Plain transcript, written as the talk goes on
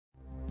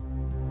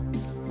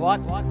what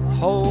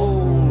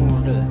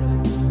hold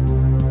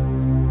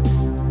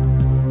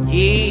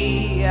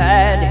ye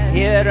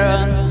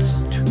adherents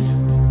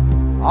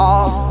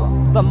of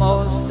the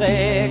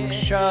Mosaic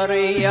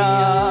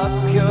Sharia,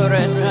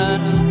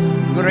 Puritan,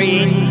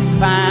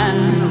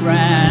 Greenspan,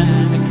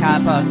 Rand,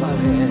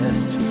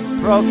 capitalist,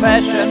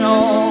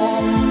 professional,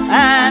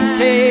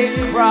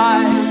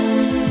 antichrist,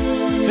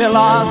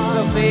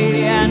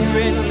 philosophy and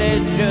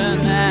religion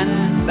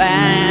and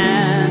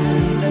band,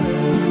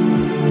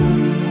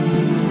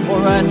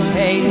 for a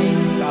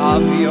taste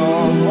of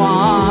your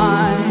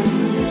wine,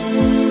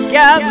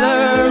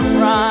 gather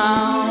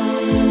round,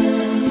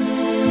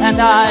 and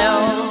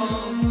I'll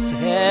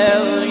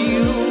tell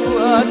you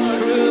a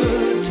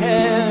true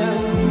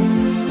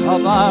tale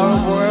of our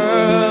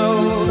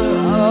world,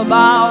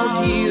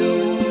 about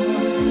you,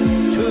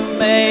 to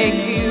make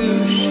you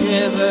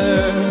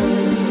shiver,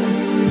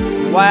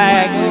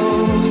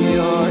 waggle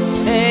your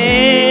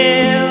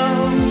tail.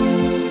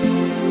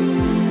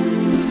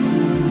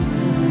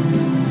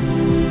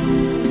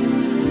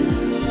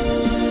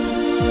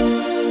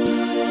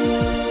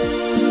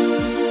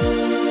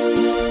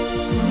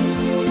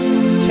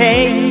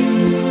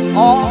 Take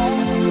off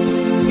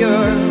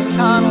your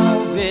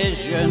tunnel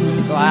vision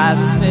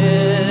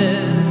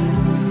glasses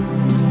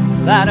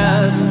that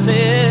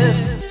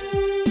assist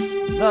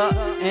the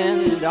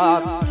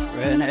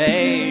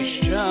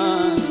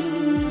indoctrination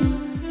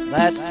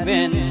that's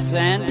been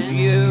sent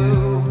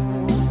you,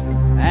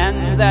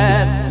 and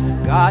that's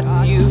got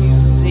you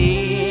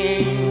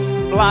seeing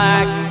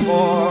black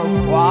for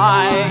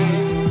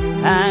white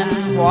and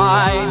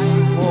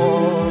white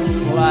for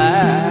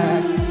black.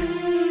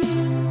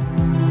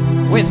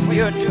 With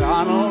your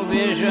tunnel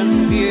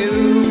vision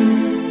view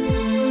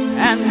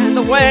and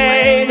the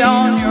weight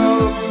on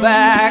your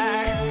back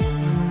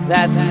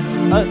that's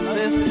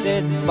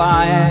assisted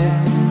by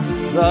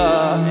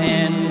the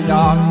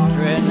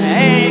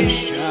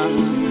indoctrination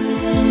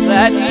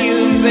that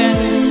you've been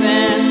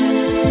sent,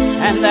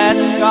 and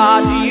that's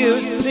got you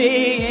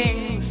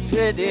seeing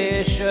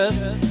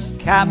seditious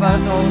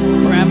capital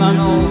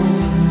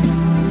criminals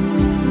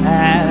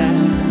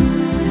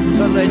as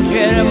the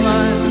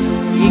legitimate,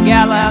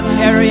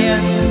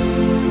 egalitarian,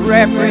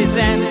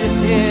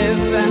 representative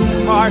and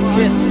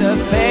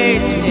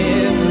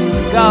participative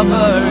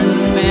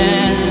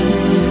government.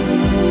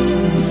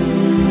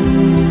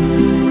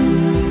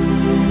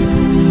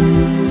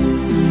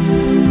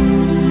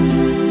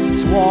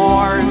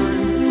 Sworn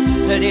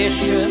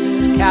seditious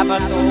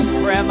capital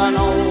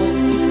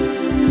criminals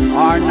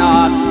are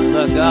not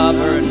the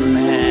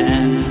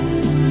government.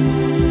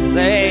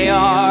 They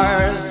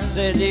are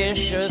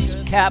seditious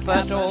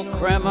capital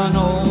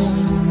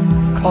criminals,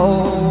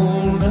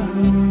 cold,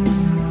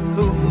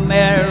 who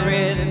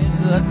merit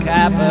the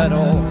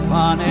capital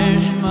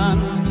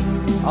punishment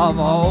of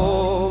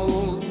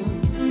old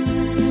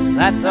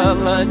that the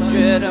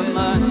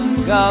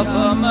legitimate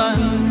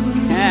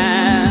government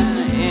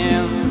can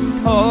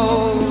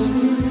impose,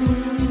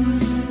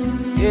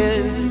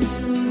 is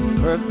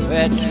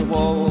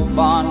perpetual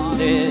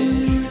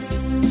bondage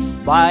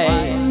by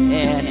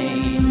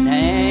any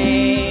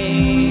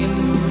name.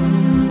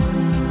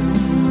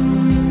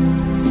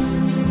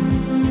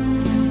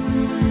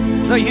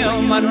 The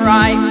human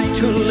right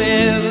to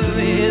live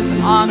is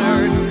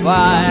honored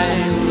by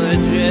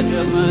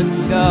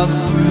legitimate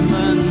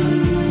government.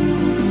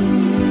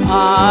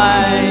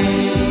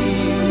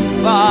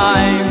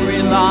 By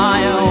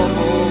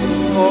reliable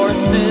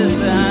sources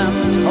am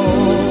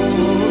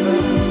told,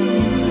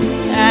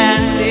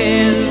 and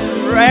is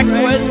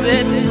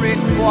requisite,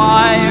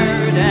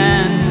 required,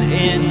 and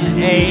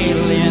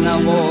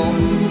inalienable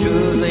to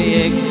the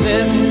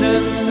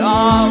existence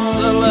of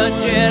the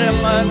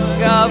legitimate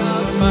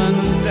government,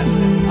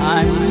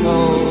 I'm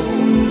told.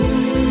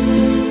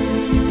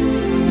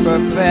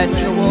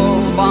 Perpetual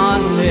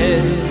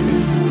bondage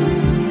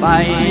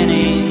by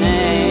any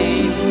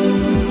name,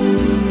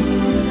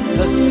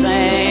 the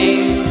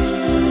same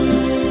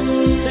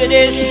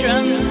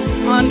sedition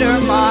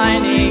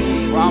undermining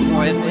from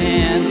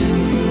within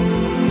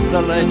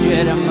the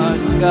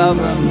legitimate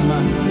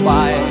government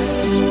by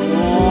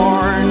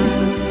sworn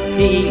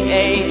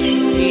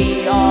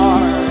PhDRs,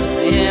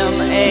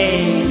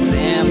 MAs,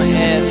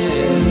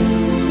 MSs,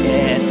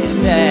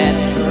 etc.,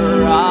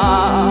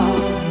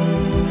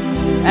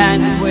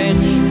 and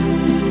which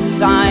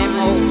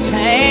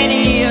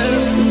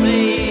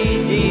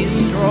simultaneously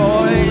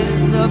destroys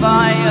the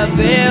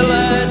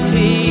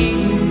viability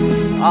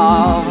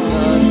of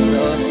the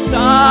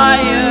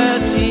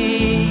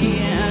society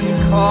and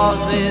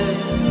causes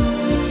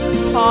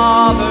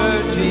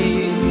poverty,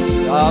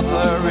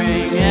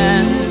 suffering,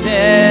 and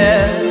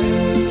death,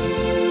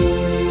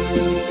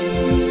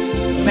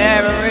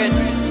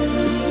 merits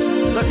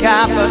the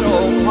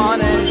capital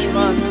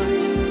punishment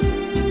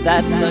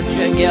that the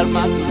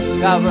legitimate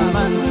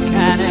government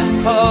can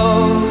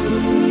impose.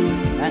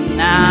 And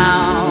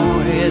now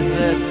is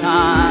the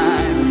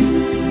time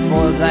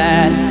for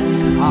that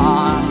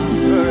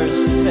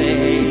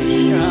conversation.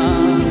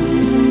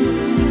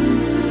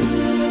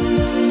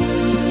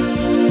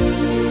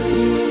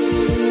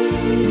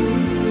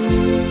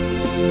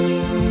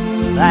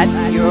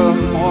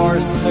 more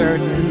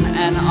certain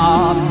and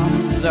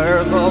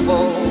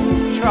observable,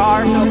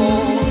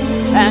 chartable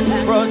and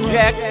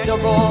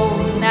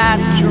projectable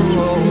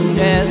natural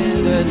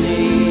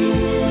destiny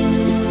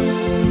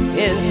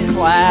is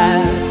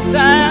class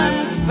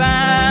and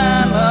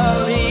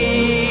family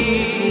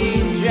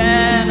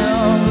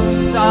genocide,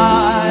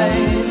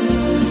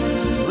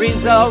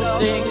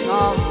 resulting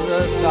of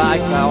the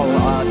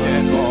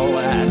psychological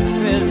and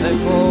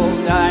physical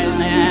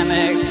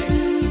dynamics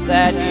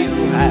that you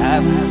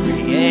have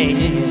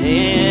created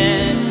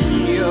in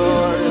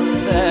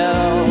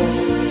yourself.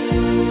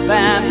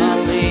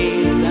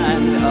 Families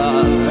and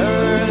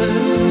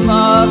others,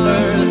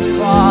 mothers,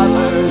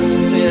 fathers,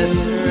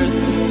 sisters,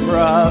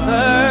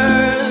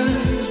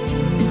 brothers,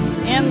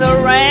 in the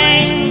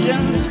range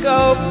and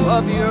scope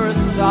of your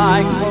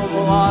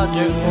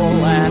psychological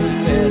and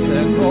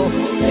physical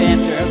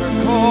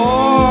intercourse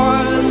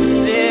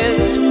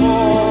is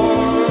for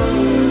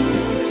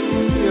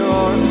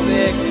your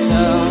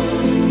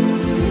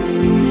victims.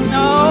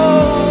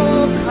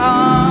 No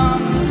consolation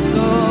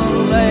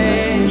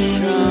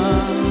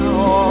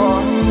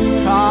or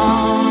compensation.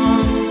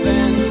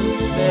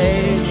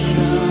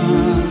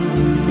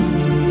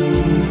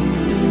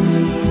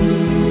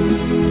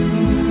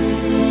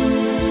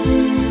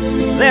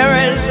 There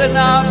is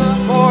enough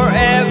for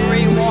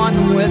everyone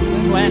with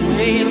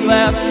plenty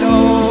left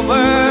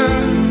over,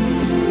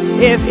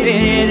 if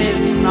it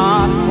is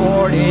not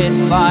hoarded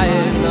by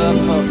the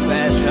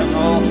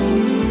professional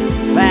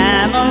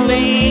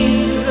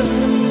families,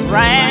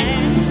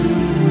 ranked,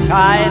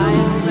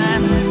 titled,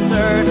 and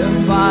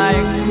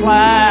certified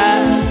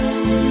class,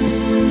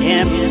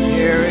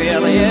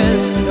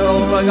 imperialist,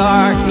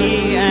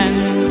 oligarchy, and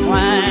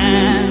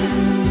clan.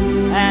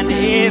 And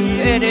if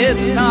it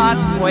is not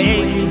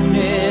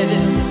wasted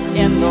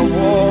in the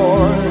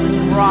wars,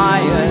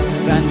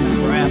 riots, and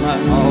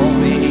criminal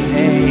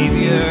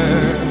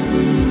behavior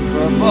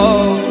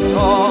provoked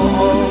all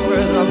over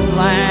the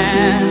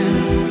land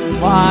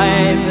by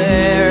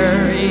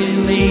their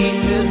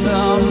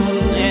elitism,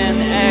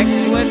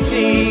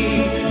 inequity,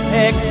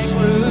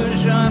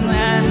 exclusion,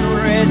 and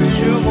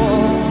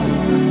ritual,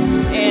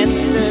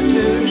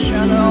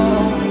 institutional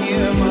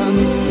human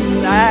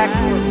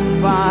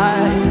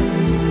sacrifice,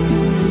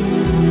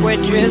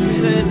 which is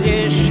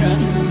sedition,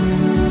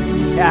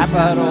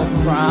 capital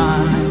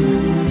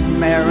crime,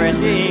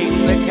 meriting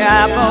the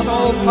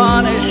capital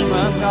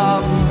punishment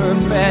of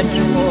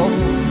perpetual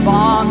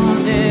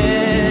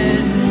bondage.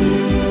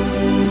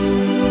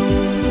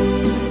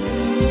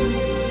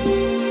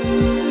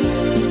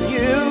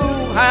 You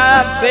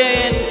have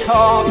been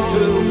taught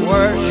to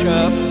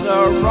worship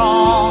the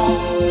wrong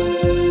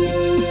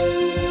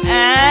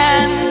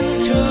and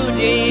to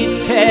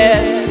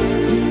detest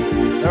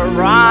the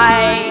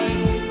right.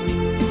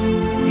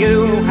 You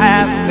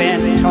have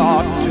been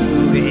taught to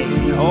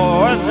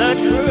ignore the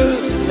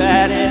truth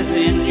that is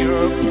in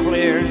your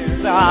clear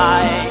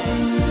sight.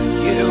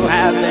 You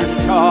have been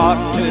taught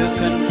to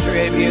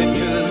contribute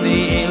to the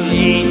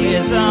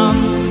elitism,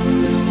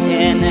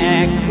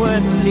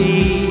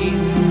 inequity,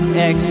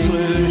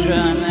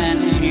 exclusion, and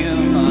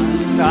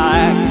human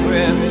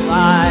sacrifice,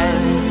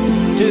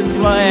 to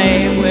play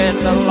with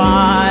the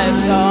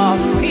lives of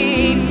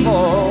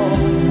people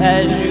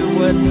as you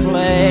would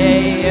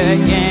play a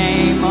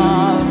game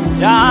of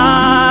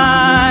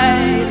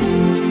dice.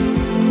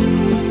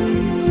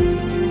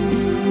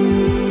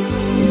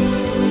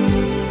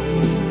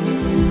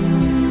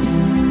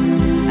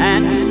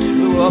 And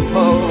to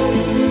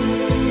oppose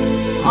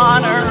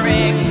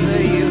honoring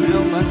the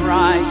human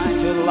right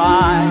to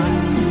life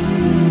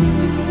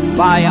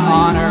by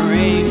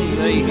honoring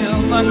the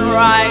human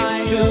right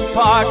to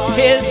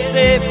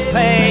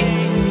participate,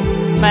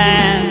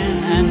 man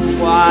and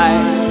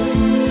wife,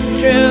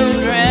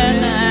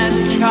 children and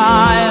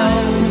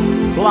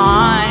child,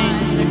 blind,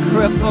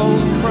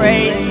 crippled,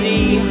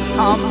 crazy,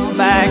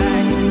 humpback,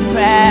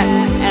 fat,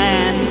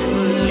 and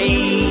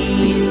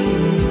lean,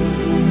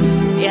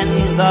 in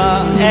the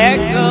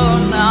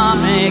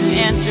economic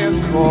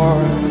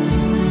intercourse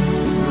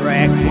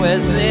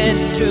requisite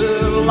to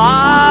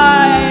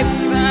life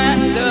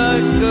and a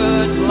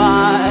good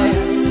life,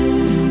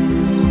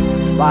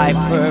 by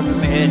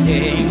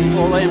permitting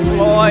full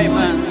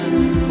employment,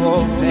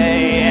 full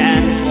pay,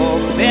 and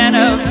full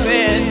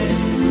benefits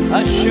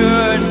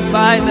assured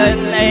by the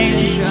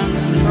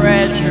nation's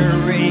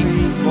treasury,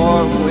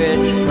 for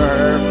which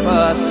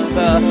purpose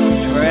the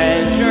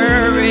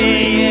treasury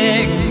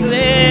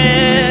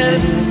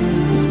exists.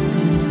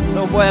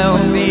 The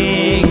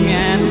well-being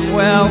and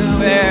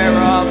welfare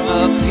of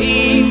the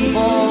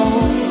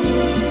people.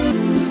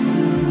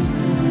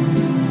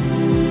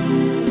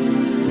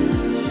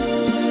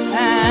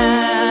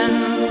 And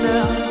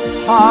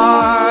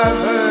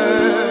Harvard,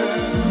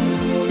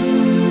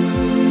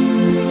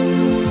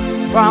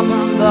 from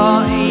the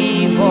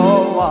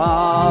evil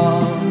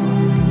of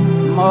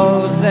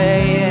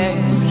Mosaic,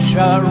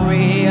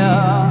 Sharia,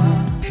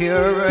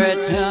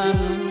 Puritan,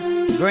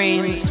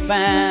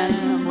 Greenspan,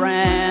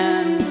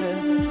 Rand,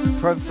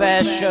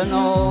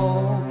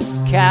 professional,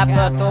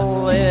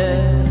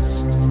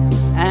 capitalist,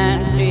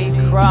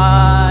 Antichrist,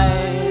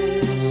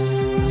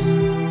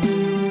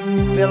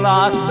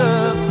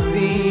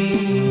 philosophy,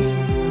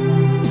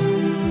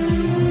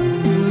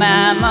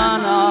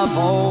 mammon of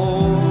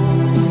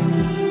old,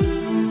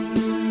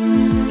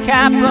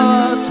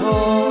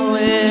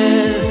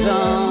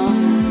 capitalism,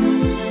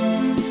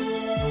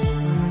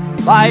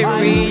 by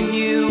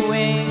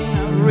renewing,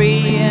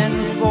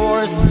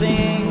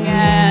 reinforcing,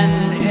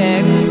 and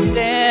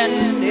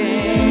extending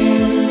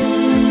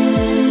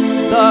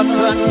the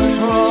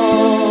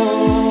control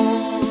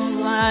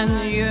and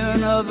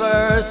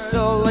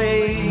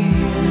universally,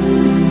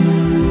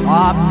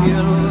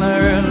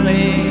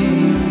 popularly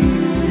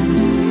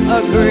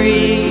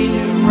agreed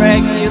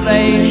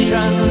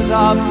regulations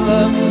of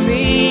the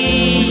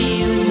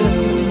fees,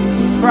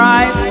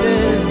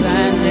 prices,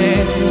 and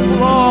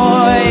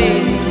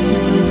exploits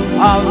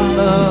of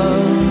the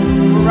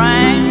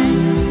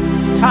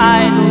ranked,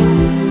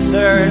 titled,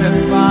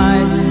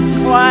 certified,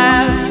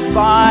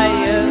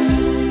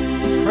 class-biased,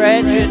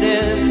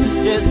 prejudiced,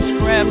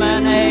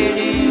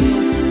 discriminating,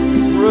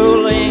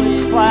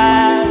 ruling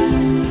class,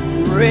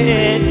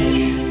 rich,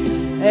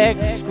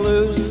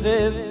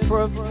 exclusive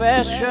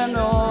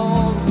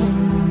professionals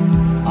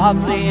of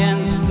the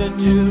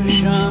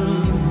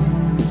institutions,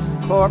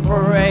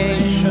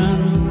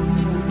 corporations,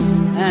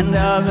 and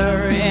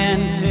other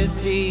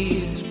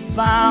entities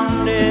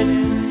founded,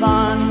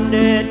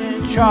 funded,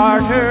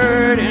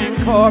 chartered,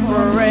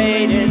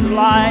 incorporated,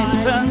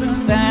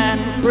 licensed,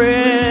 and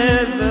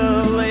privileged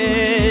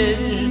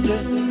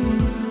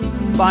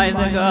by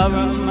the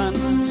government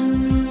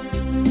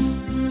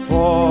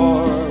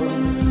for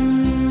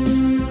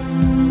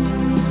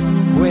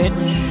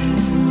which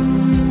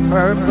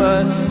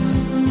purpose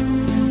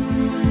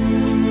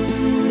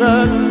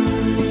the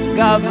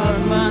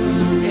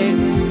government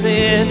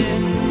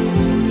exists,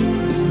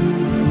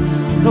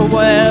 the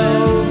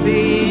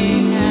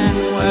well-being and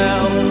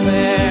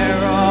welfare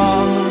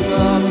of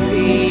the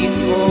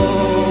people.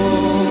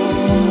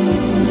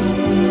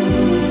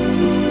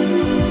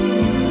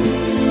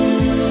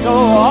 So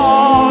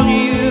all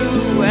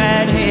you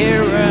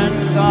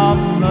adherents of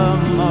the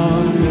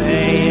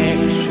Mosaic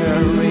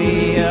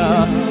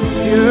Sharia,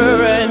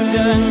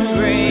 Puritan,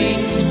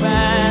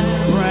 Greenspan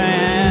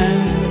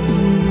brand,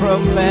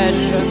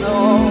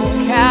 professional,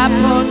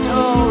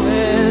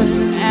 capitalist,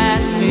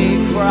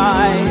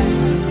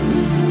 antichrist,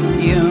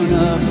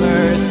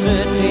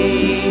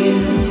 universities,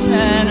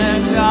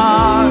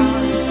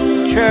 synagogues,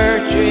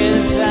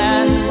 churches,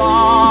 and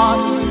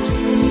mosques,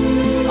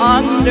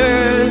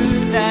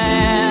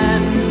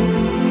 understand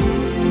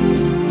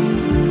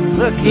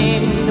the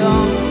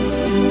kingdom,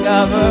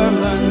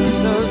 government,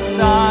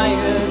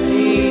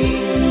 society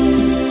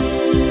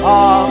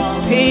of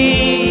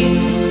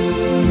peace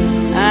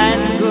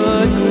and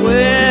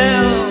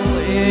goodwill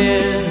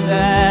is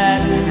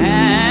at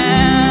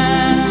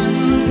hand,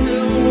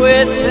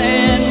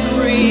 within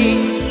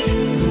reach,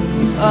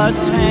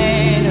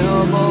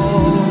 attainable.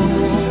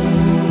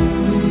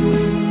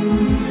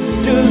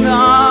 Do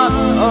not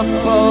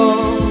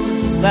oppose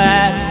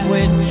that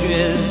which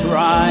is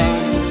right,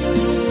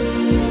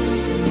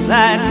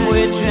 that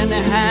which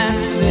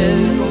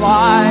enhances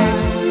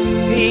life,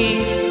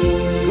 peace,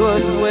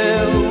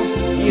 goodwill,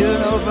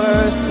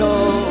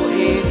 universal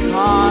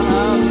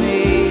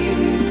economy,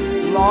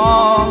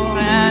 long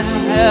and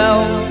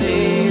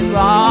healthy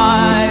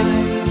life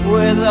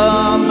with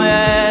a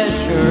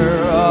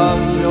measure of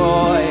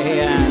joy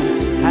and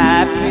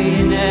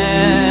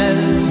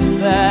happiness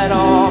that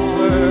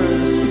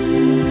offers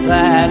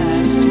that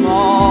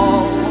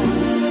small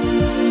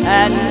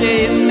and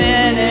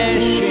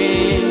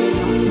diminishing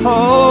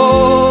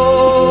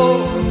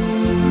hope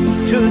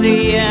to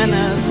the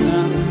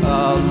innocent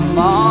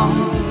among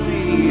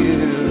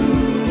you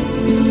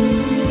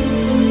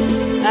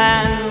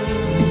and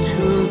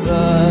to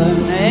the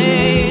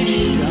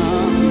nation.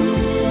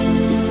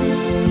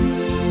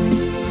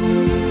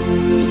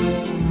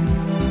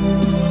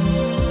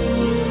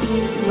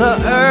 The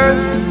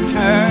earth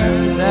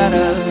turns at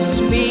a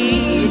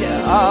speed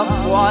of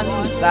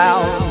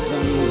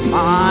 1,000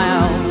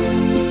 miles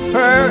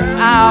per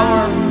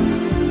hour.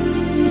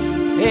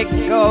 It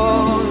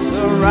goes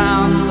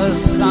around the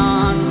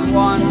sun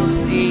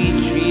once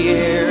each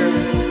year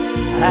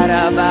at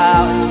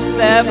about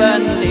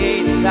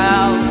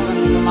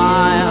 70,000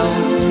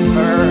 miles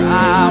per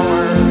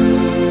hour.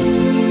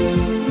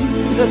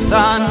 The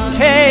sun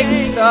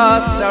takes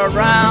us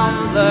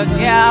around the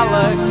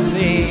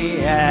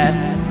galaxy at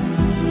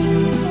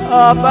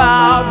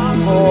about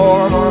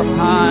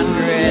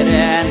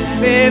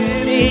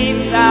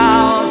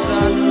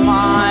 450,000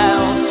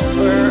 miles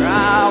per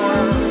hour.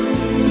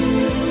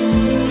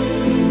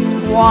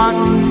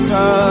 Once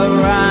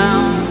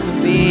around,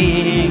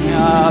 being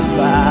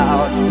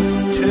about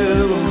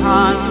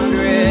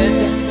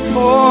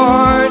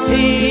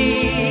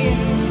 240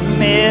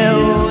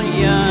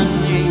 million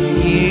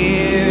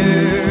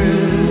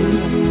years,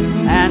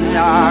 and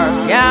our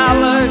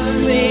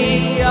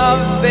galaxy of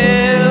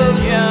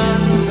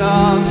billions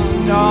of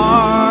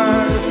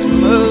stars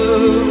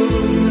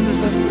moves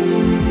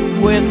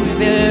with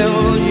billions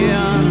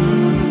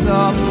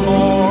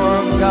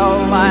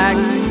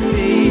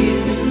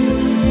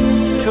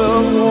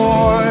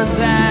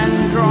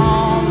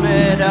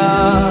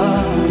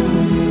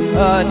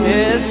a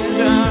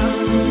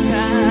distant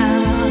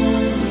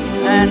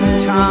and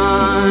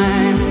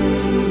time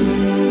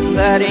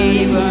that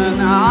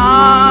even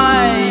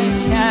I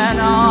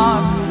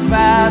cannot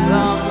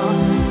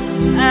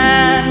fathom,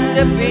 and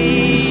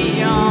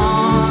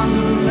beyond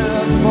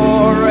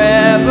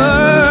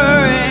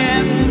forever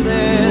in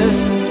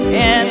this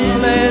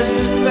endless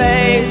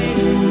space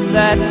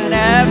that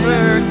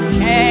never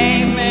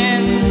came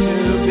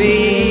into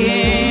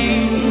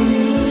being,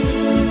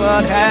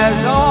 but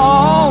has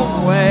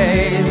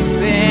always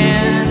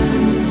been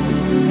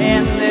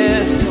in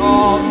this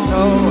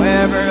also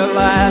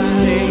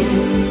everlasting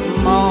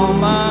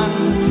moment,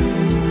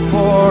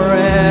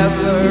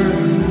 forever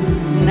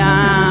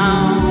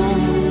now.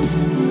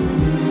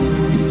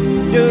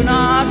 Do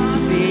not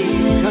be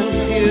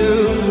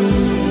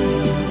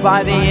confused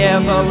by the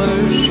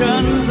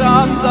evolutions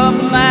of the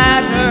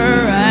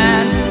matter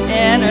and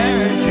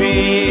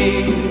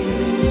energy.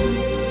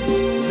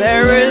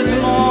 There is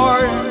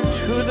more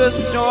to the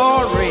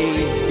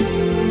story,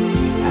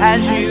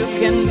 as you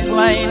can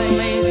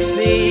plainly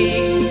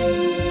see,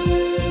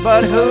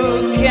 but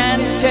who can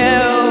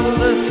tell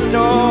the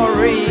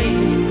story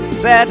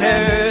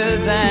better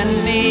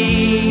than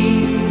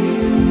me?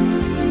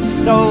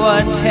 So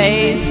a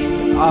taste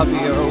of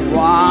your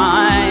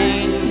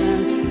wine,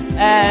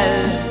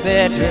 as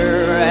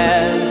bitter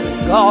as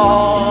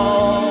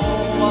gall,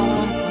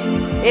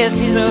 is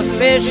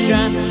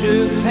sufficient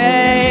to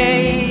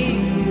pay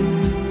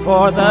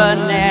for the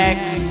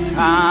next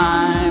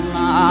time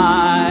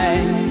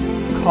I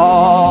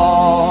call.